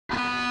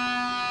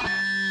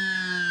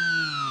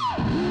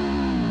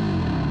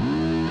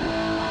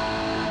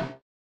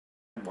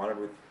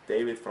partnered with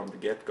David from the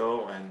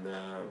get-go, and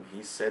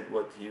he said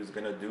what he was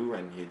gonna do,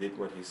 and he did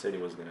what he said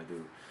he was gonna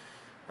do.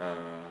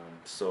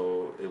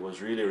 So it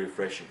was really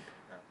refreshing.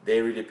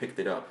 They really picked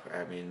it up.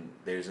 I mean,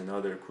 there's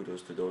another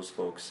kudos to those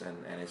folks,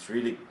 and it's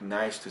really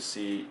nice to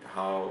see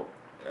how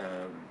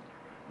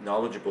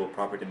knowledgeable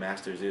Property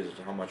Masters is,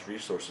 how much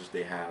resources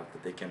they have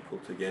that they can pull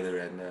together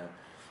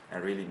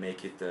and really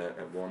make it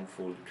a one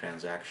full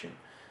transaction.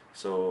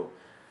 So,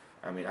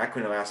 I mean, I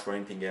couldn't have asked for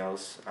anything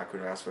else. I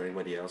couldn't have asked for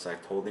anybody else.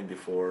 I've told him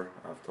before.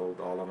 I've told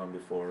all of them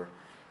before.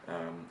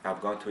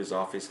 I've gone to his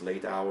office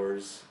late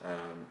hours,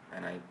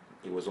 and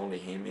it was only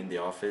him in the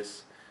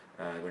office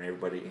when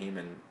him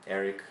and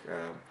Eric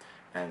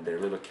and their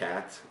little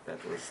cat that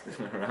was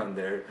around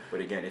there. But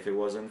again, if it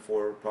wasn't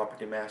for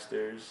Property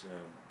Masters,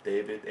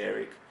 David,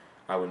 Eric,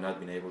 I would not have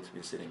been able to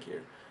be sitting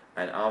here.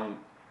 And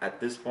at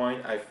this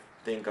point, I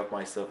think of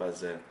myself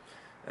as a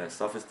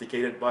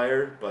sophisticated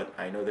buyer, but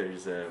I know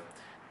there's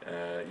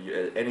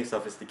any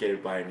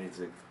sophisticated buyer needs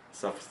a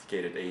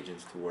sophisticated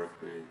agents to work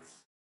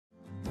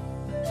with.